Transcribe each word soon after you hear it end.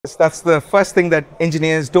That's the first thing that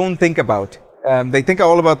engineers don't think about. They think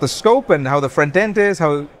all about the scope and how the front end is,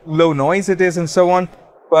 how low noise it is, and so on,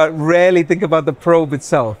 but rarely think about the probe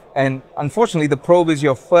itself. And unfortunately, the probe is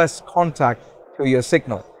your first contact to your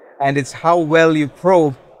signal. And it's how well you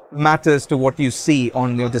probe matters to what you see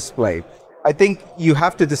on your display. I think you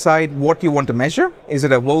have to decide what you want to measure. Is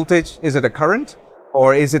it a voltage? Is it a current?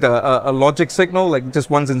 Or is it a logic signal, like just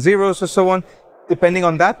ones and zeros or so on? Depending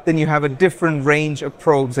on that, then you have a different range of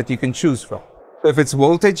probes that you can choose from. So if it's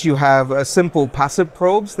voltage, you have simple passive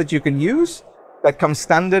probes that you can use that come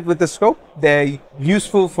standard with the scope. They're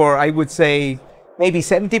useful for, I would say, maybe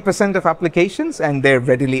 70% of applications, and they're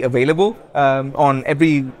readily available on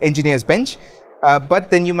every engineer's bench. But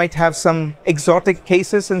then you might have some exotic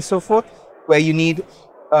cases and so forth where you need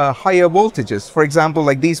higher voltages. For example,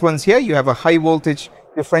 like these ones here, you have a high voltage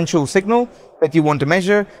differential signal that you want to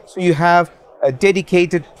measure. So you have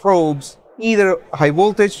dedicated probes, either high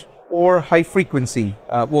voltage or high frequency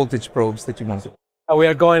voltage probes that you want to. We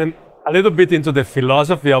are going a little bit into the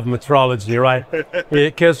philosophy of metrology, right?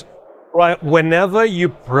 Because whenever you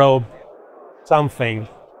probe something,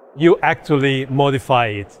 you actually modify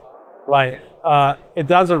it, right? It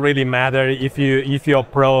doesn't really matter if your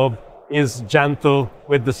probe is gentle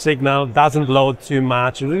with the signal, doesn't load too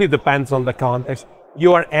much. It really depends on the context.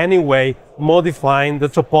 You are anyway modifying the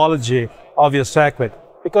topology of your circuit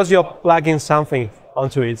because you're plugging something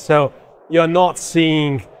onto it. So you're not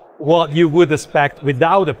seeing what you would expect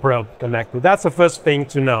without a probe connected. That's the first thing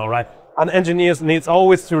to know, right? And engineers need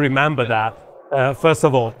always to remember that, first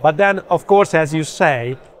of all. But then, of course, as you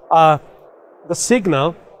say, the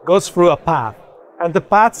signal goes through a path, and the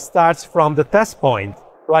path starts from the test point,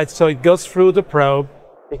 right? So it goes through the probe,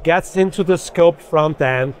 it gets into the scope front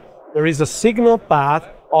end. There is a signal path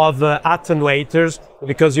of attenuators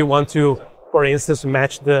because you want to, for instance,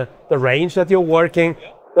 match the range that you're working.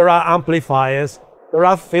 There are amplifiers, there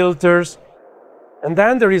are filters, and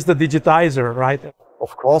then there is the digitizer, right?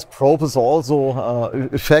 Of course, probes also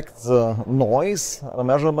affect the noise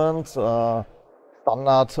measurement.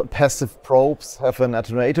 Standard passive probes have an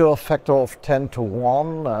attenuator factor of 10 to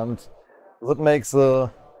 1, and that makes the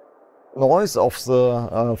noise of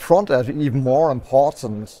the front end even more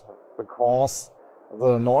important, because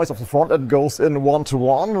the noise of the front end goes in 1 to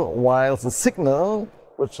 1, while the signal,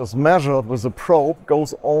 which is measured with the probe,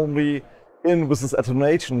 goes only in with this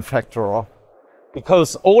attenuation factor.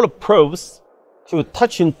 Because all the probes to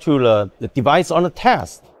touch into the device on the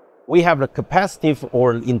test, we have the capacitive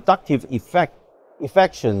or inductive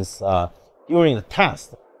effections during the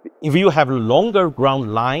test. If you have a longer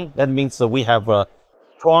ground line, that means that we have a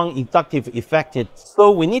strong inductive effect.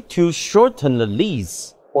 So we need to shorten the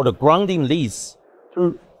leads or the grounding leads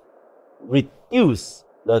to reduce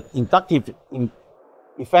the inductive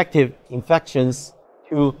effective infections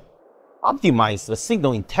to optimize the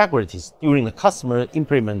signal integrities during the customer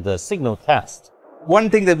implement the signal test. One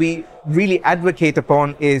thing that we really advocate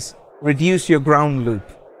upon is reduce your ground loop.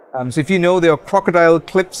 So if you know there are crocodile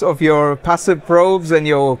clips of your passive probes and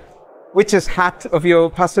your witch's hat of your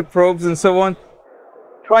passive probes and so on,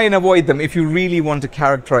 try and avoid them if you really want to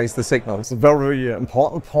characterize the signal. It's a very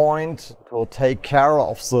important point to take care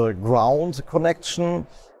of the ground connection.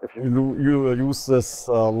 If you use this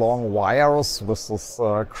long wires with this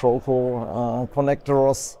croco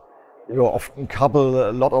connectors, you often couple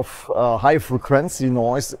a lot of high frequency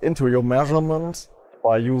noise into your measurement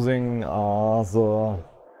by using the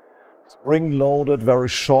spring-loaded, very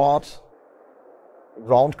short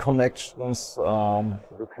ground connections.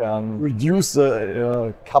 You can reduce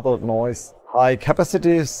the coupled noise. High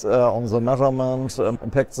capacities on the measurement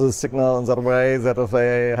impact the signal in that way that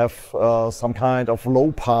they have some kind of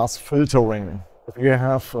low-pass filtering. If you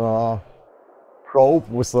have a probe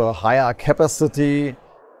with a higher capacity,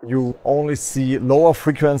 you only see lower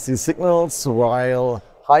frequency signals, while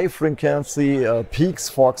high frequency peaks,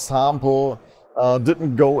 for example,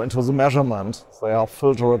 didn't go into the measurement. They are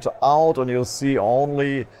filtered out and you see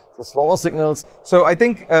only the slower signals. So I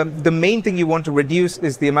think the main thing you want to reduce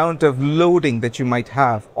is the amount of loading that you might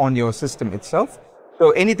have on your system itself. So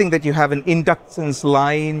anything that you have an inductance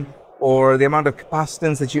line or the amount of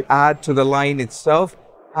capacitance that you add to the line itself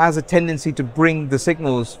has a tendency to bring the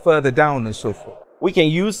signals further down and so forth. We can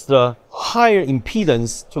use the higher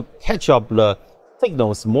impedance to catch up the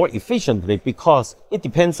signals more efficiently because it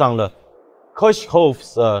depends on the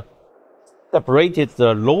Kirchhoff's separated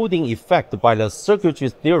the loading effect by the circuitry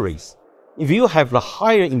theories. If you have the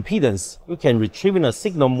higher impedance, you can retrieve a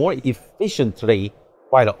signal more efficiently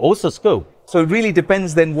by the oscilloscope. So it really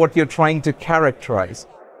depends then what you're trying to characterize.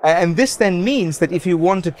 And this then means that if you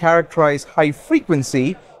want to characterize high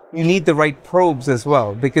frequency, you need the right probes as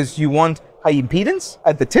well, because you want high impedance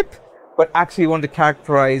at the tip, but actually you want to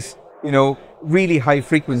characterize, really high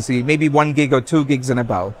frequency, maybe 1 gig or 2 gigs and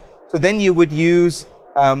above. So then you would use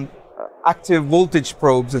active voltage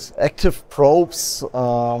probes. Active probes,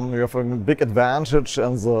 you have a big advantage,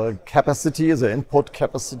 and the capacity, the input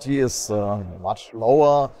capacity is much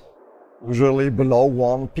lower, usually below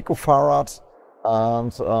 1 picofarad,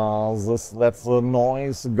 and this lets the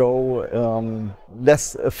noise go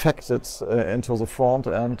less affected into the front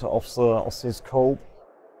end of the oscilloscope.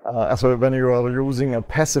 As when you are using a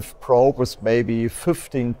passive probe with maybe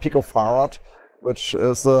 15 picofarad, which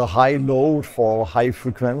is a high load for high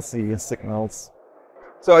frequency signals.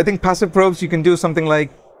 So I think passive probes, you can do something like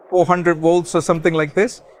 400 volts or something like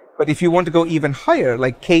this. But if you want to go even higher,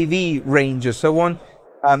 like kV range or so on,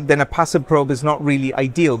 then a passive probe is not really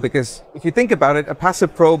ideal, because if you think about it, a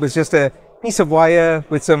passive probe is just a piece of wire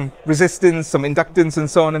with some resistance, some inductance and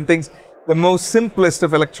so on and things, the most simplest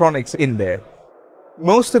of electronics in there.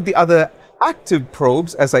 Most of the other active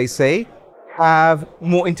probes, as I say, have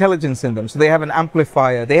more intelligence in them. So they have an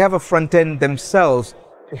amplifier, they have a front end themselves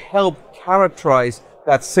to help characterize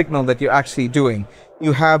that signal that you're actually doing.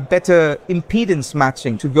 You have better impedance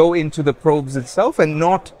matching to go into the probes itself and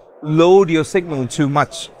not load your signal too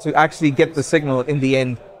much to actually get the signal in the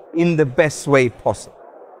end in the best way possible.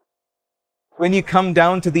 When you come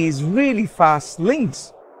down to these really fast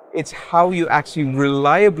links, it's how you actually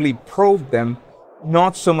reliably probe them,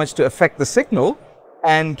 not so much to affect the signal,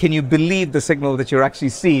 and can you believe the signal that you're actually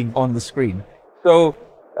seeing on the screen. So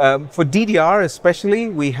for DDR especially,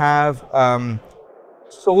 we have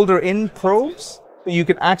solder-in probes, so you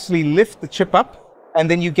can actually lift the chip up and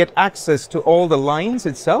then you get access to all the lines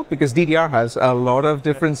itself, because DDR has a lot of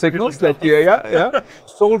different signals that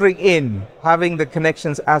soldering in, having the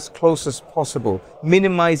connections as close as possible,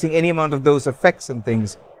 minimizing any amount of those effects and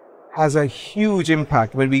things, has a huge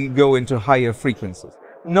impact when we go into higher frequencies.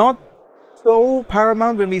 Not so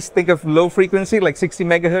paramount when we think of low frequency, like 60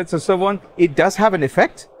 megahertz or so on. It does have an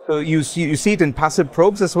effect. So you see it in passive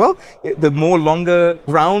probes as well. The more longer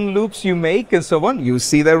ground loops you make and so on, you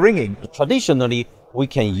see the ringing. Traditionally, we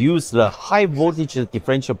can use the high voltage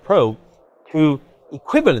differential probe to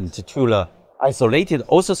equivalent to the isolated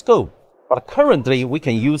oscilloscope. But currently, we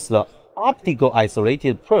can use the optical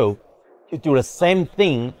isolated probe to do the same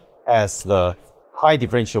thing as the high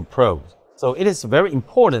differential probe. So it is very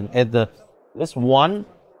important at this one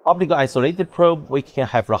optical isolated probe, we can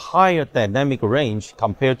have a higher dynamic range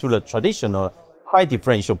compared to the traditional high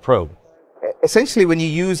differential probe. Essentially, when you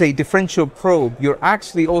use a differential probe, you're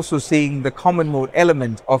actually also seeing the common mode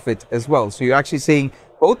element of it as well. So you're actually seeing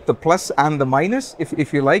both the plus and the minus,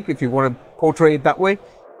 if you like, if you want to portray it that way.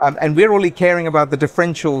 And we're only caring about the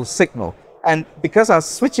differential signal. And because our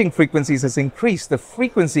switching frequencies has increased, the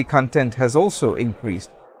frequency content has also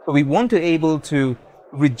increased. So we want to be able to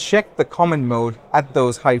reject the common mode at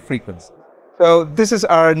those high frequencies. So this is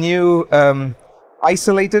our new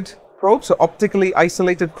isolated probe, so optically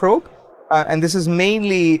isolated probe. And this is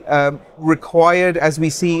mainly required, as we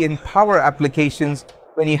see in power applications,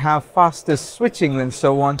 when you have faster switching and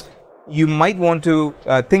so on. You might want to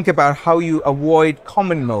think about how you avoid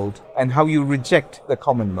common mode and how you reject the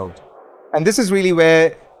common mode. And this is really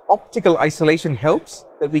where optical isolation helps,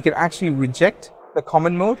 that we can actually reject the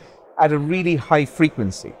common mode at a really high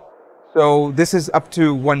frequency. So this is up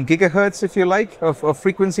to 1 gigahertz, if you like, of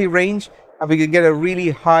frequency range, and we can get a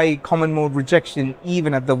really high common mode rejection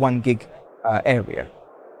even at the 1 gig area.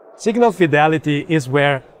 Signal fidelity is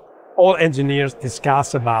where all engineers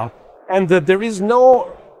discuss about, and there is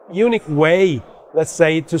no unique way, let's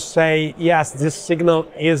say, to say, yes, this signal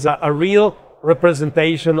is a real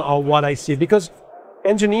representation of what I see, because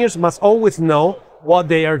engineers must always know what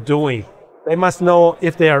they are doing. They must know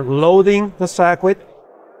if they are loading the circuit.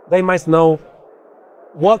 They must know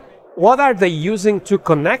what are they using to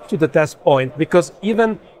connect to the test point, because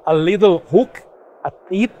even a little hook, a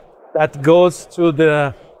tip that goes to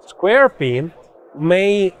the square pin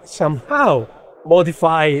may somehow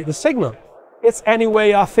modify the signal. It's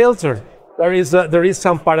anyway a filter. There is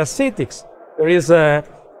some parasitics. There is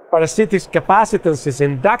parasitics, capacitances,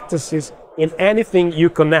 inductances in anything you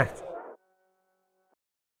connect.